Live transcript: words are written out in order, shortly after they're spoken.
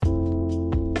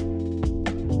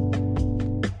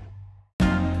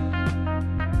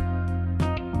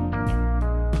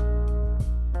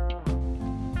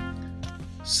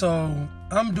So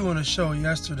I'm doing a show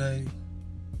yesterday,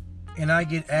 and I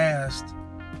get asked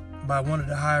by one of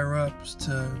the higher ups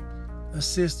to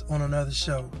assist on another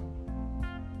show.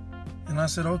 And I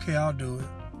said, okay, I'll do it.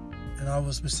 And I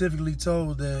was specifically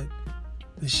told that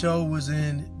the show was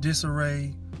in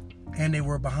disarray and they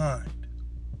were behind.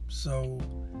 So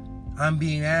I'm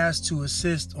being asked to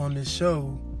assist on this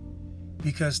show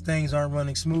because things aren't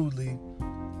running smoothly,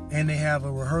 and they have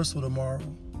a rehearsal tomorrow.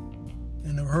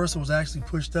 And the rehearsal was actually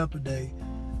pushed up a day.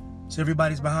 So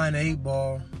everybody's behind the 8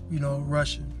 ball,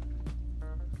 rushing.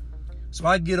 So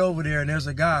I get over there, and there's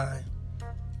a guy.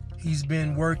 He's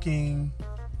been working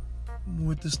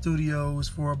with the studios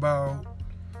for about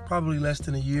probably less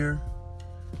than a year.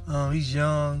 He's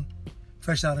young,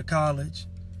 fresh out of college,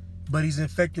 but he's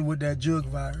infected with that jug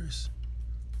virus.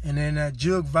 And then that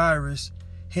jug virus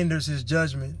hinders his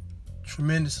judgment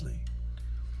tremendously.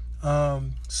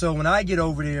 So when I get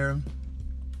over there,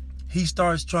 he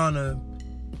starts trying to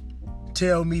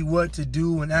tell me what to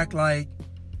do and act like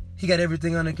he got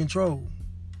everything under control.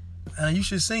 And you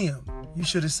should see him. You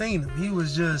should have seen him. He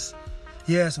was just,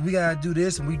 yes, we got to do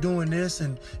this, and we doing this,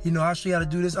 and, I'll show you how to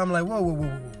do this. I'm like,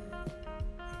 whoa.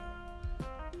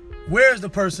 Where's the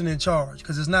person in charge?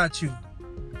 Because it's not you.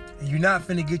 And you're not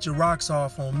finna get your rocks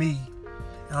off on me.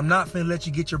 And I'm not finna let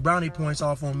you get your brownie points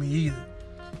off on me either.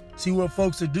 See, what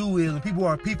folks will do is, when people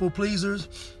are people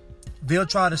pleasers, they'll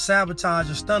try to sabotage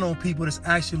or stun on people that's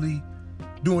actually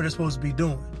doing what they're supposed to be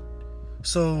doing.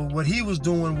 So what he was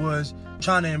doing was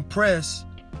trying to impress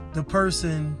the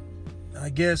person,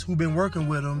 I guess, who been working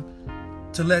with him,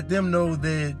 to let them know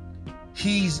that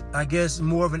he's, I guess,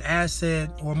 more of an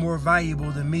asset or more valuable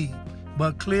than me.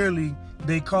 But clearly,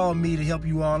 they called me to help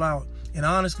you all out. And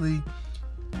honestly,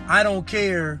 I don't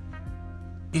care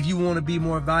if you want to be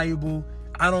more valuable.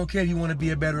 I don't care if you want to be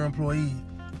a better employee.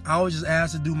 I was just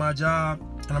asked to do my job,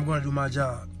 and I'm going to do my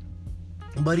job.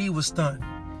 But he was stunned.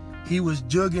 He was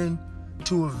jugging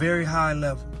to a very high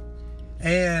level.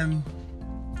 And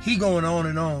he going on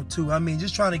and on, too.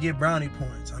 Just trying to get brownie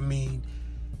points.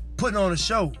 Putting on a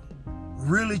show.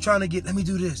 Really trying to get, let me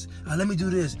do this. Let me do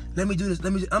this. Let me do this.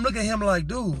 I'm looking at him like,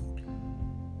 dude,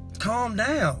 calm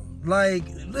down. Like,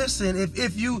 listen,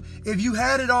 if you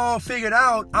had it all figured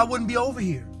out, I wouldn't be over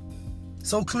here.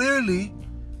 So clearly,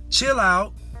 chill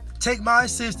out, take my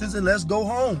assistance, and let's go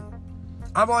home.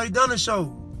 I've already done a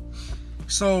show.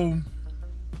 So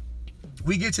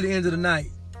we get to the end of the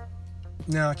night.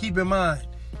 Now, keep in mind,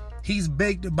 he's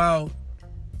baked about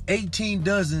 18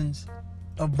 dozens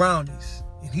of brownies.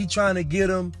 And he trying to get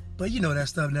them, but that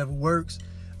stuff never works.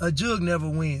 A jug never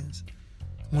wins.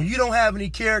 When you don't have any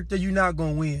character, you're not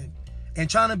going to win. And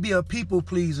trying to be a people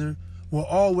pleaser will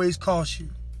always cost you.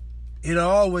 It'll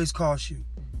always cost you.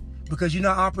 Because you're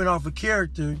not operating off of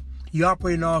character. You're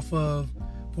operating off of,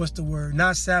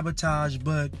 not sabotage,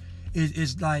 but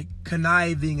it's like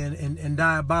conniving and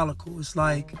diabolical. It's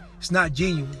like, it's not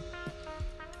genuine.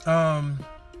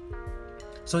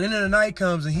 So the end of the night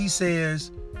comes, and he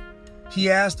says,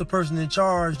 he asked the person in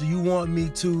charge, do you want me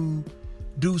to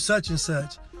do such and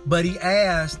such? But he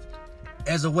asked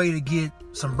as a way to get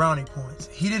some brownie points.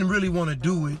 He didn't really want to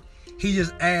do it. He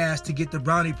just asked to get the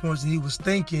brownie points, and he was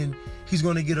thinking he's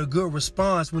going to get a good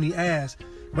response when he asked.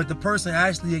 But the person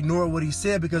actually ignored what he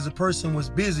said because the person was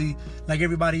busy, like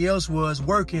everybody else was,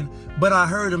 working. But I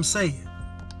heard him say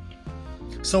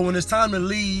it. So when it's time to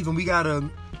leave, and we got to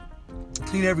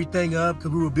clean everything up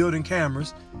because we were building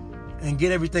cameras and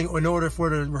get everything in order for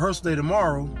the rehearsal day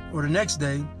tomorrow or the next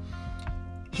day,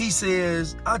 he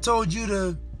says, I told you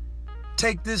to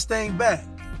take this thing back.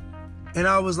 And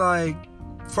I was like,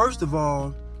 first of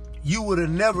all, you would have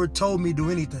never told me to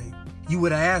do anything. You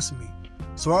would have asked me.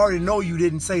 So I already know you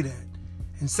didn't say that.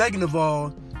 And second of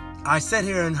all, I sat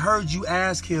here and heard you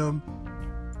ask him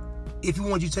if he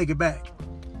wanted you to take it back.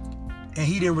 And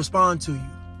he didn't respond to you.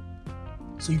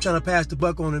 So you trying to pass the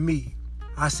buck on to me.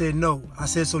 I said no. I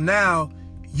said, so now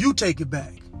you take it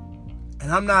back.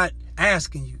 And I'm not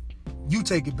asking you. You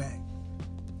take it back.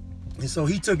 And so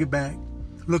he took it back,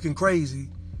 looking crazy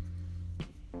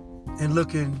and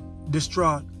looking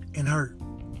distraught and hurt.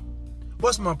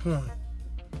 What's my point?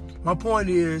 My point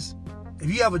is,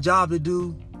 if you have a job to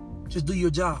do, just do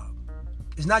your job.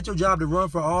 It's not your job to run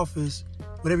for office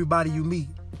with everybody you meet.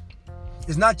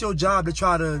 It's not your job to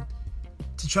try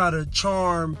to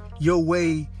charm your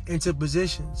way into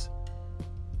positions.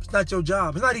 It's not your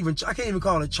job. It's not even, I can't even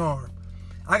call it charm.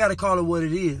 I got to call it what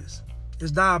it is.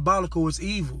 It's diabolical. It's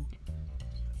evil.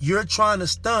 You're trying to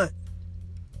stunt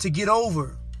to get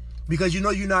over because you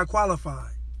know you're not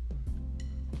qualified.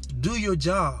 Do your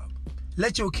job.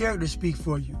 Let your character speak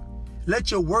for you.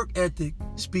 Let your work ethic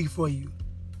speak for you.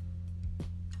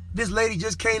 This lady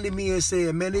just came to me and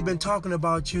said, man, they've been talking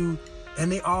about you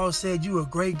and they all said you a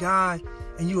great guy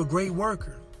and you a great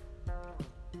worker.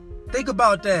 Think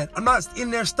about that. I'm not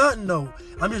in there stunting though.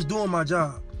 I'm just doing my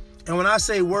job. And when I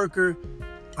say worker,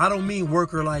 I don't mean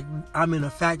worker like I'm in a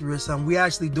factory or something. We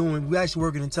actually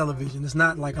working in television. It's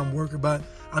not like I'm working, but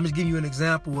I'm just giving you an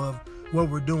example of what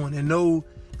we're doing. And no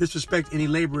disrespect to any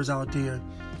laborers out there.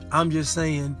 I'm just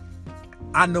saying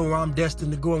I know where I'm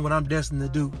destined to go and what I'm destined to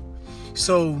do.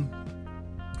 So,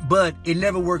 but it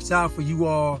never works out for you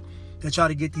all that try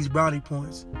to get these brownie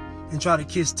points and try to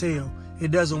kiss tail.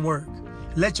 It doesn't work.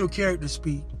 Let your character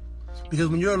speak. Because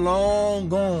when you're long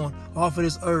gone off of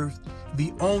this earth,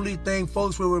 the only thing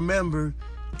folks will remember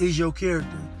is your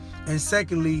character. And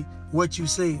secondly, what you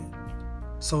said.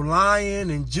 So lying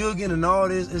and jugging and all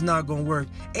this is not going to work.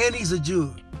 And he's a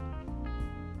jug.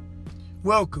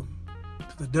 Welcome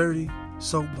to the Dirty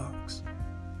Soapbox.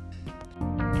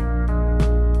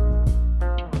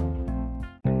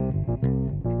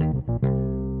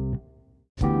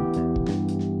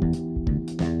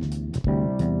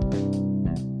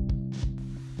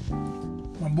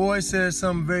 My boy said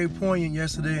something very poignant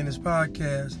yesterday in his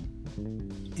podcast.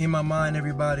 In My Mind,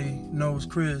 Everybody Knows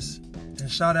Chris.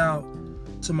 And shout out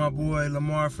to my boy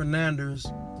Lamar Fernandez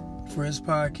for his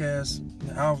podcast,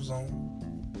 The Alpha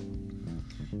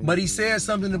Zone. But he said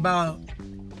something about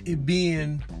it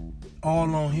being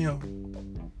all on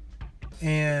him.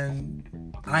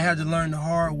 And I had to learn the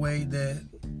hard way that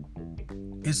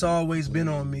it's always been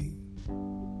on me.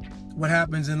 What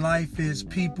happens in life is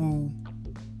people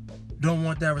don't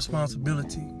want that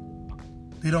responsibility.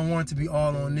 They don't want it to be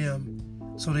all on them.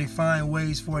 So they find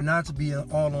ways for it not to be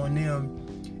all on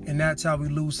them. And that's how we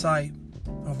lose sight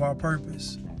of our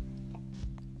purpose.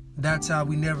 That's how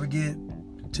we never get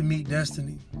to meet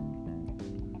destiny.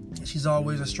 She's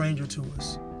always a stranger to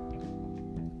us.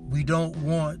 We don't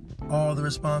want all the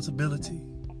responsibility.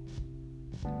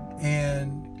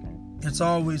 And it's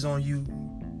always on you.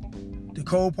 The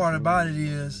cold part about it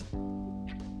is,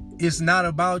 it's not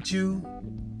about you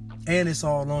and it's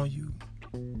all on you.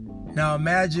 Now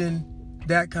imagine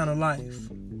that kind of life.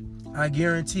 I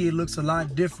guarantee it looks a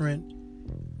lot different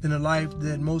than the life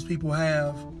that most people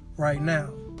have right now.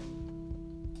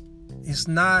 It's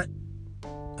not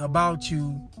about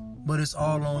you, but it's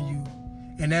all on you.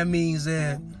 And that means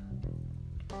that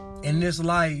in this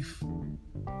life,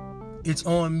 it's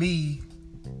on me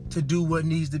to do what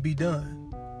needs to be done.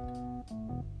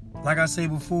 Like I said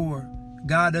before,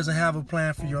 God doesn't have a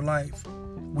plan for your life.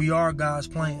 We are God's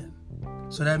plan.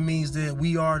 So that means that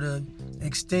we are the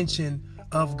extension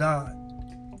of God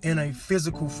in a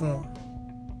physical form.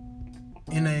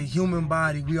 In a human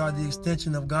body, we are the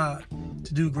extension of God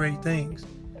to do great things.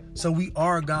 So we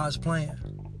are God's plan.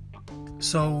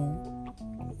 So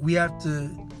we have to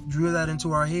drill that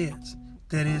into our heads,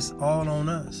 that it's all on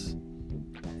us.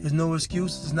 There's no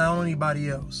excuses. It's not on anybody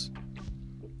else.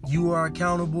 You are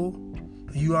accountable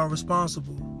and you are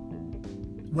responsible.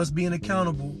 What's being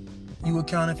accountable? You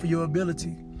accounting for your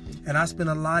ability. And I spent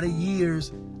a lot of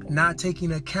years not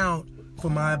taking account for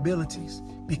my abilities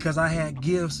because I had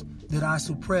gifts that I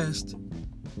suppressed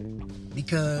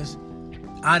because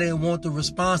I didn't want the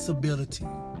responsibility.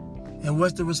 And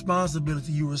what's the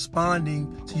responsibility? You're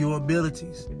responding to your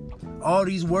abilities. All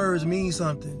these words mean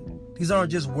something. These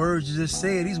aren't just words you just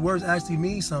said. These words actually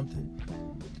mean something.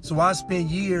 So I spent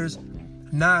years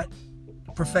not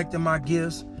perfecting my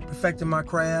gifts, perfecting my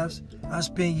crafts. I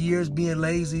spent years being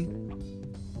lazy.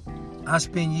 I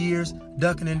spent years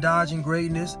ducking and dodging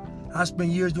greatness. I spent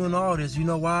years doing all this. You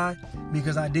know why?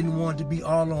 Because I didn't want it to be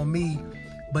all on me.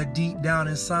 But deep down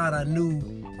inside, I knew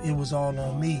it was all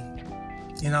on me.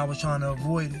 And I was trying to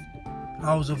avoid it.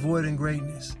 I was avoiding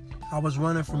greatness. I was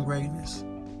running from greatness.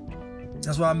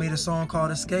 That's why I made a song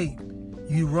called Escape.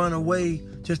 You run away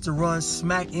just to run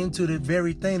smack into the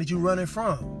very thing that you're running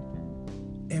from.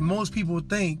 And most people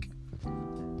think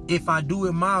if I do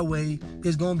it my way,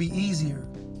 it's going to be easier.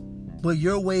 But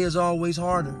your way is always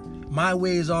harder. My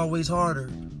way is always harder.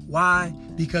 Why?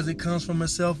 Because it comes from a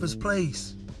selfish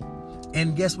place.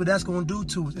 And guess what that's going to do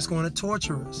to us? It's going to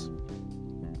torture us.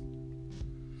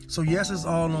 So yes, it's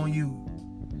all on you.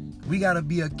 We got to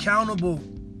be accountable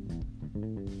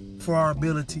for our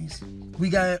abilities. We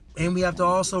have to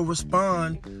also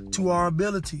respond to our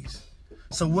abilities.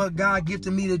 So what God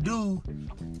gifted me to do,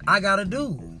 I got to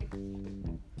do.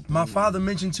 My father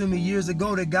mentioned to me years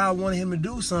ago that God wanted him to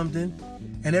do something.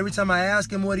 And every time I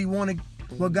asked him what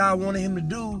God wanted him to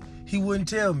do, he wouldn't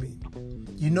tell me.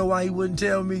 You know why he wouldn't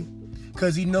tell me?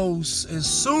 Because he knows as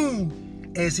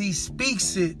soon as he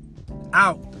speaks it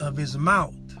out of his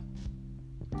mouth,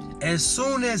 as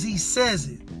soon as he says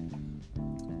it,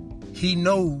 he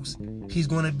knows he's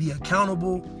going to be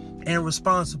accountable and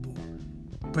responsible.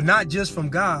 But not just from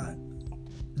God.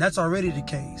 That's already the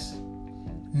case.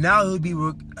 Now he'll be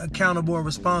accountable and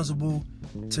responsible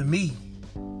to me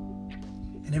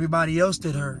and everybody else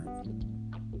that heard.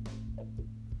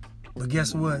 But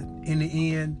guess what? In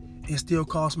the end, it still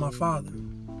cost my father.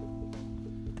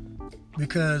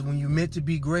 Because when you're meant to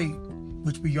be great,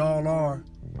 which we all are,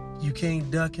 you can't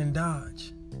duck and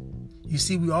dodge. You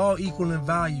see, we all equal in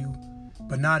value,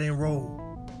 but not in role.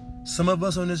 Some of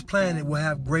us on this planet will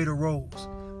have greater roles.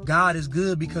 God is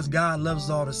good because God loves us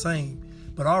all the same,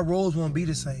 but our roles won't be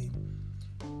the same.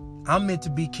 I'm meant to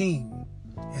be king,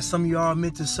 and some of y'all are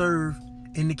meant to serve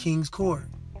in the king's court.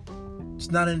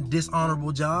 It's not a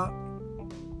dishonorable job.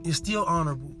 It's still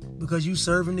honorable because you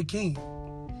serving the king,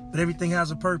 but everything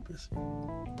has a purpose.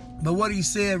 But what he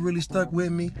said really stuck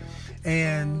with me,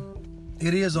 and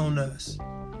it is on us.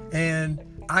 And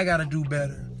I got to do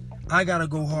better. I got to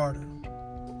go harder.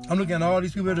 I'm looking at all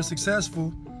these people that are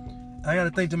successful. I got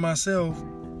to think to myself,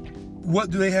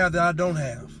 what do they have that I don't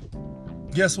have?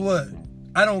 Guess what?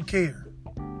 I don't care.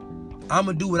 I'm going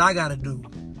to do what I got to do.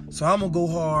 So I'm going to go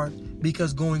hard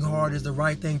because going hard is the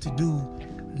right thing to do,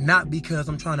 not because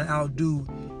I'm trying to outdo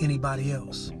anybody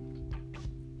else.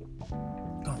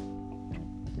 Go.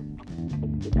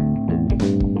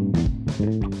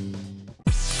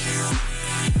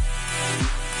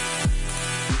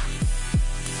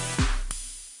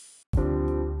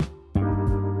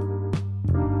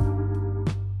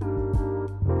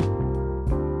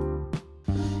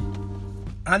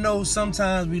 I know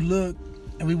sometimes we look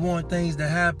and we want things to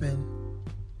happen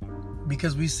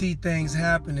because we see things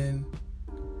happening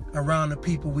around the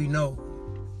people we know.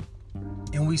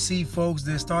 And we see folks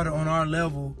that started on our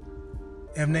level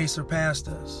and they surpassed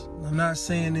us. I'm not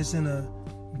saying this in a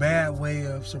bad way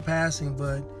of surpassing,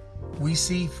 but we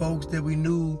see folks that we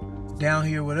knew down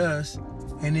here with us,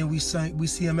 and then we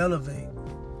see them elevate.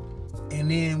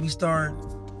 And then we start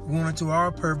going into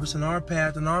our purpose and our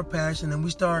path and our passion, and we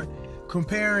start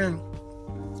comparing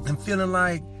and feeling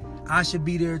like I should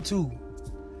be there too.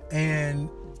 And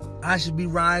I should be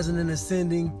rising and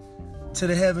ascending to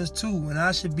the heavens too. And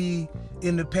I should be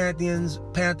in the pantheons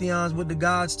with the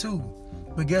gods too.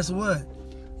 But guess what?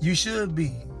 You should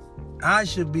be. I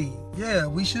should be. Yeah,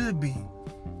 we should be.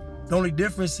 The only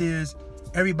difference is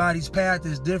everybody's path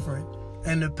is different.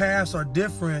 And the paths are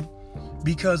different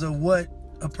because of what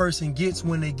a person gets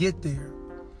when they get there.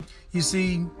 You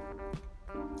see,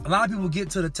 a lot of people get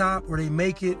to the top or they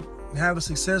make it and have a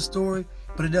success story,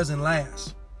 but it doesn't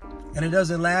last. And it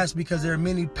doesn't last because there are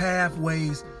many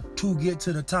pathways to get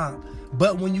to the top.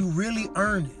 But when you really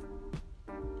earn it,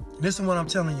 listen what I'm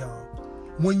telling y'all.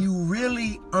 When you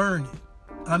really earn it,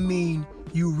 I mean,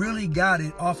 you really got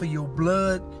it off of your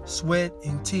blood, sweat,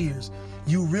 and tears.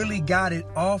 You really got it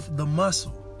off the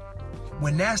muscle.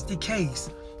 When that's the case,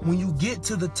 when you get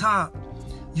to the top,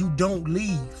 you don't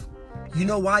leave. You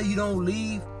know why you don't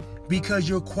leave? Because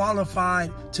you're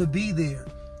qualified to be there.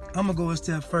 I'm going to go a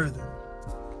step further.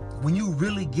 When you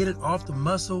really get it off the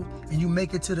muscle and you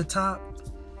make it to the top,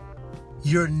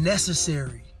 you're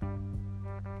necessary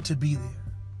to be there.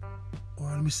 Or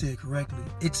let me say it correctly.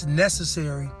 It's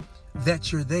necessary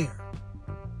that you're there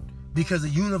because the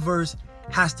universe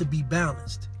has to be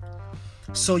balanced.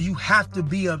 So you have to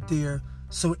be up there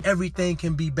so everything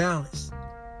can be balanced.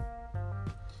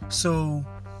 So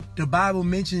the Bible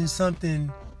mentions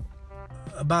something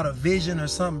about a vision or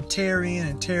something, tarrying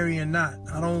and tarrying not.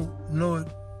 I don't know it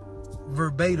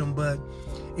verbatim, but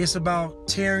it's about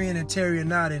tarrying and tarrying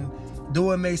not. And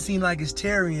though it may seem like it's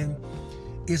tarrying,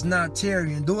 it's not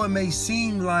tarrying. Though it may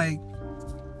seem like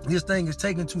this thing is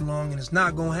taking too long and it's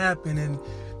not going to happen,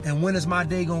 and when is my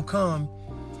day going to come,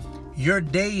 your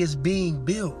day is being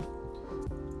built.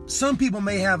 Some people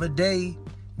may have a day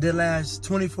that lasts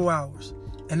 24 hours,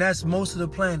 and that's most of the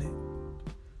planet.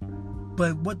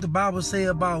 But what the Bible say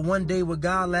about one day with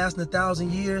God lasting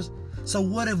 1,000 years? So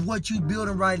what if what you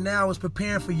building right now is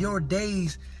preparing for your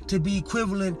days to be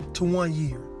equivalent to 1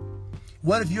 year?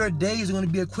 What if your days are going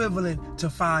to be equivalent to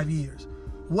 5 years?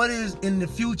 What is in the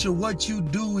future what you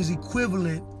do is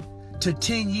equivalent to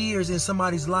 10 years in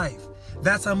somebody's life?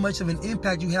 That's how much of an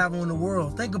impact you have on the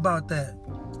world. Think about that.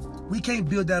 We can't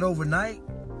build that overnight.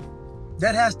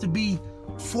 That has to be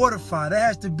fortified. That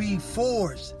has to be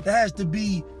forged. That has to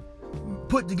be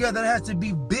put together. That has to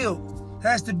be built.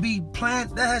 That has to be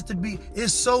planned. That has to be,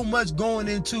 it's so much going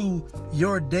into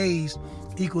your days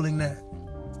equaling that.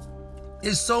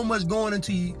 It's so much going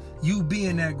into you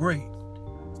being that great.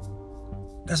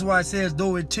 That's why it says,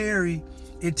 though it tarry,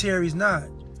 it tarries not.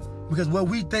 Because what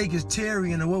we think is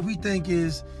tarrying, or what we think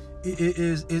is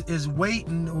is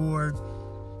waiting, or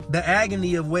the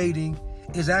agony of waiting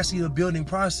is actually a building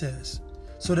process.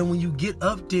 So that when you get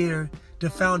up there, the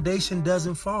foundation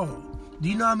doesn't fall. Do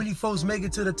you know how many folks make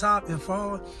it to the top and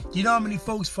fall? Do you know how many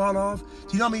folks fall off?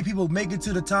 Do you know how many people make it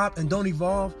to the top and don't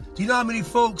evolve? Do you know how many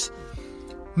folks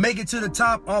make it to the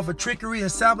top off of trickery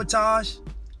and sabotage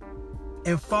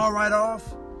and fall right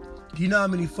off? Do you know how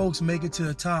many folks make it to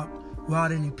the top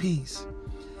without any peace?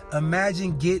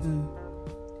 Imagine getting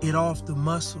it off the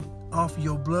muscle, off of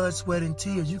your blood, sweat, and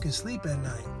tears. You can sleep at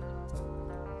night.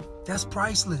 That's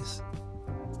priceless.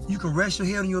 You can rest your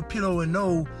head on your pillow and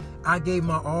know I gave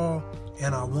my all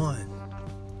and I won.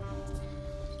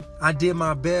 I did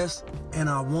my best and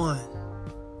I won.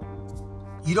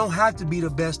 You don't have to be the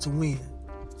best to win.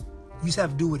 You just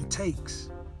have to do what it takes.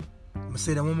 I'm going to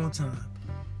say that one more time.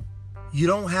 You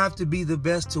don't have to be the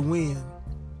best to win.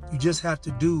 You just have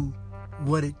to do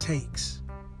what it takes.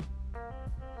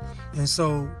 And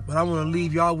so what I want to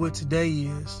leave y'all with today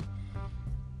is,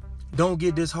 don't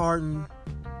get disheartened.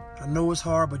 I know it's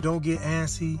hard, but don't get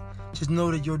antsy. Just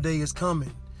know that your day is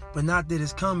coming. But not that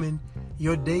it's coming,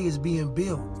 your day is being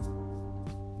built.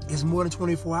 It's more than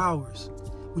 24 hours.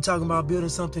 We're talking about building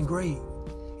something great.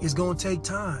 It's going to take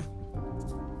time.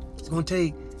 It's going to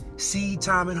take seed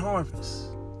time and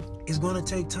harvest. It's going to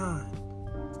take time.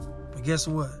 But guess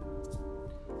what?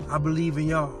 I believe in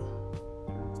y'all.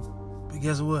 But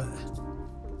guess what?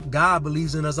 God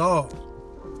believes in us all.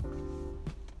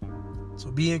 So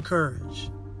be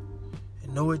encouraged.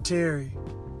 And know it tarry,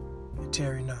 and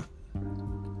tarry not.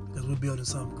 Because we're building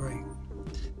something great.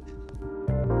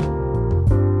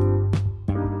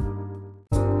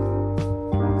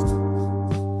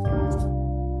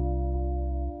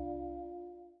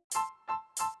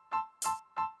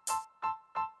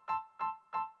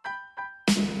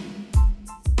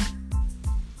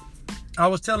 I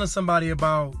was telling somebody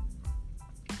about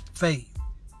faith,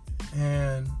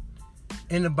 and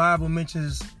in the Bible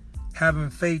mentions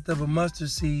having faith of a mustard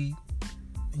seed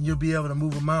and you'll be able to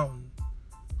move a mountain.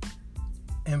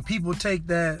 And people take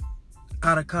that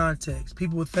out of context.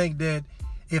 People think that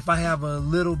if I have a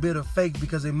little bit of faith,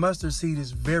 because a mustard seed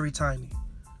is very tiny.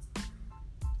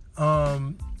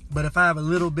 But if I have a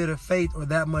little bit of faith or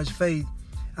that much faith,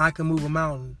 I can move a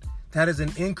mountain. That is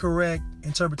an incorrect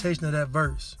interpretation of that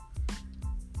verse.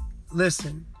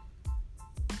 Listen,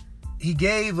 he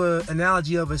gave an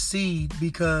analogy of a seed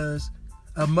because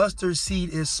a mustard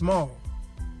seed is small.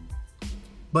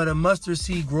 But a mustard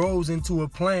seed grows into a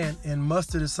plant, and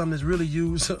mustard is something that's really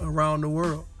used around the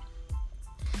world.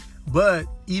 But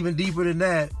even deeper than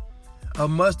that, a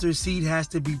mustard seed has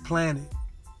to be planted.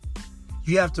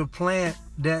 You have to plant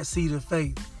that seed of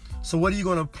faith. So what are you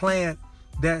going to plant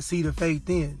that seed of faith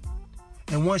in?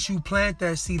 And once you plant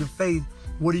that seed of faith,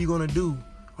 what are you going to do?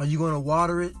 Are you going to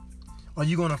water it? Are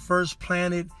you going to first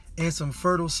plant it in some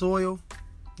fertile soil?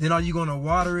 Then are you going to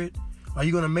water it? Are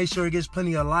you going to make sure it gets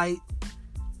plenty of light?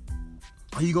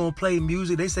 Are you going to play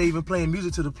music? They say even playing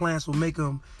music to the plants will make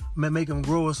them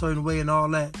grow a certain way and all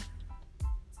that.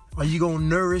 Are you going to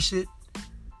nourish it?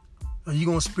 Are you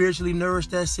going to spiritually nourish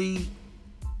that seed?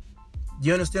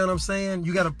 You understand what I'm saying?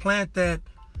 You got to plant that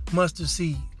mustard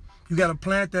seed. You got to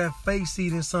plant that faith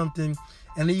seed in something,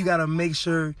 and then you got to make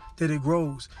sure that it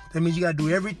grows. That means you got to do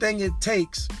everything it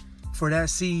takes for that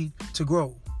seed to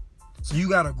grow. So you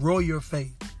got to grow your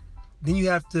faith. Then you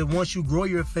have to, once you grow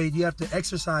your faith, you have to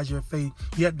exercise your faith.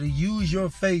 You have to use your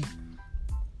faith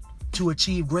to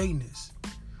achieve greatness.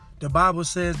 The Bible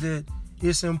says that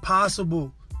it's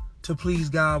impossible to please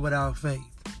God without faith.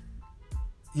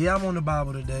 Yeah, I'm on the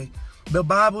Bible today. The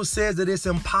Bible says that it's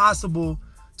impossible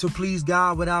to please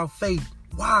God without faith.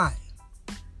 Why?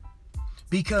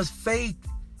 Because faith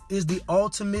is the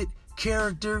ultimate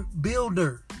character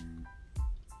builder.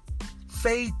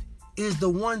 Faith is the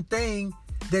one thing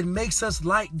that makes us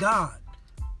like God.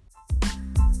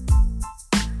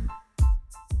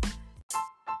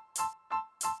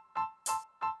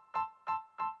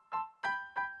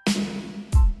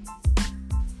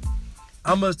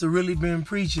 I must have really been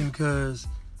preaching because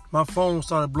my phone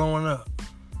started blowing up.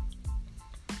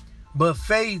 But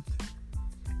faith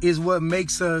is what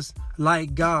makes us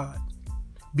like God,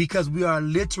 because we are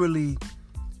literally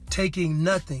taking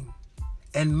nothing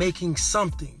and making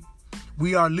something.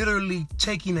 We are literally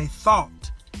taking a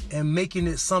thought and making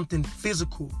it something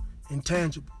physical and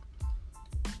tangible.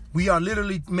 We are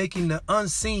literally making the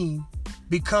unseen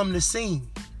become the seen.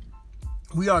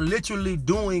 We are literally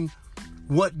doing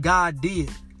what God did.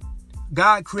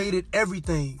 God created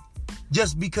everything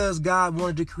just because God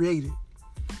wanted to create it.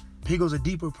 Here goes a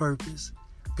deeper purpose.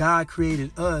 God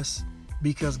created us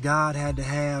because God had to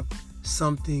have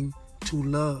something to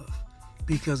love,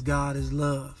 because God is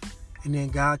love. And then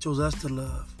God chose us to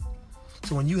love.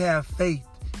 So when you have faith,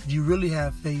 if you really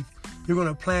have faith, you're going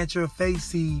to plant your faith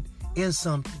seed in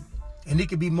something. And it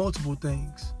could be multiple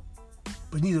things.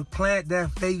 But you need to plant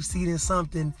that faith seed in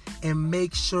something and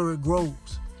make sure it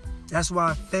grows. That's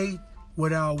why faith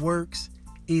without works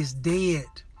is dead.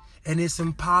 And it's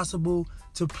impossible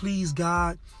to please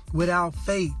God without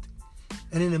faith.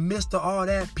 And in the midst of all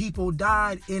that, people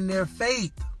died in their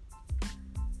faith.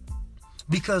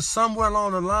 Because somewhere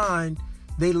along the line,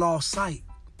 they lost sight.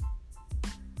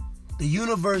 The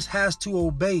universe has to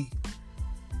obey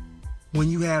when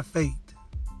you have faith.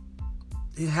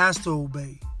 It has to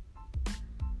obey.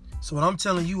 So what I'm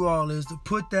telling you all is to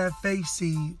put that faith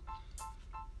seed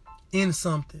in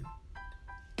something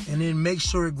and then make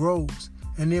sure it grows.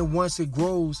 And then once it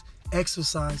grows,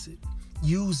 exercise it,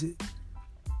 use it.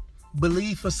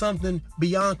 Believe for something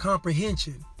beyond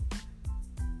comprehension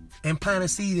and plant a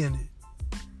seed in it.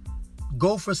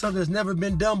 Go for something that's never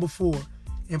been done before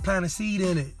and plant a seed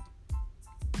in it.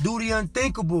 Do the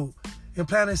unthinkable and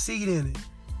plant a seed in it.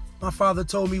 My father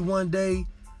told me one day,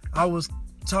 I was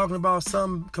talking about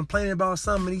something, complaining about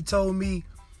something, and he told me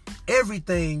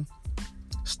everything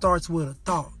starts with a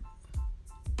thought.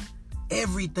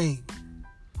 Everything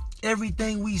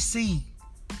we see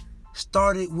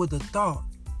started with a thought.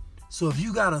 So if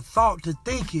you got a thought to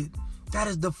think it, that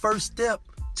is the first step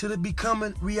to it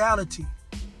becoming reality.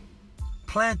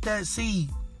 Plant that seed.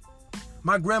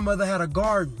 My grandmother had a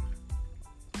garden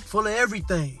full of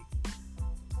everything.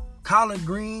 Collard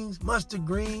greens, mustard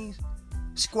greens,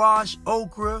 squash,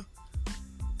 okra,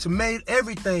 tomato,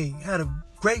 everything. Had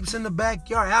grapes in the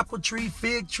backyard, apple tree,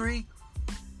 fig tree.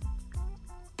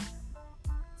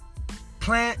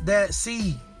 Plant that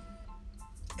seed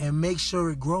and make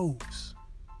sure it grows.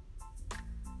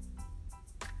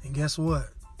 And guess what?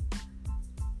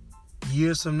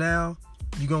 Years from now,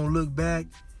 you're going to look back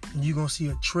and you're going to see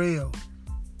a trail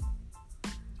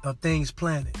of things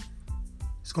planted.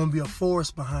 It's going to be a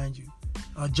forest behind you,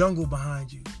 a jungle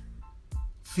behind you,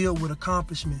 filled with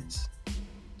accomplishments,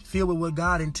 filled with what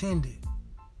God intended.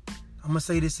 I'm going to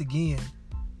say this again.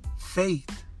 Faith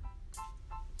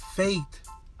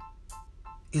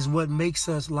is what makes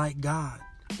us like God.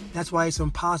 That's why it's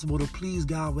impossible to please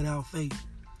God without faith.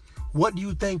 What do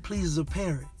you think pleases a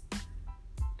parent?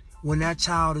 When that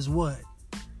child is what?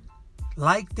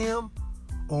 Like them,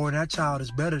 or when that child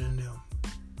is better than them?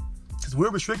 Because we're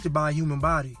restricted by a human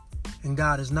body, and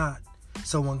God is not.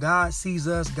 So when God sees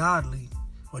us godly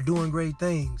or doing great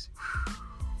things,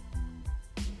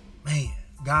 man,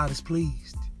 God is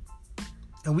pleased.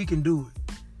 And we can do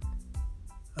it.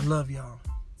 I love y'all.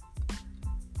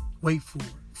 Wait for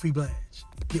it. Free Blanche.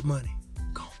 Get money.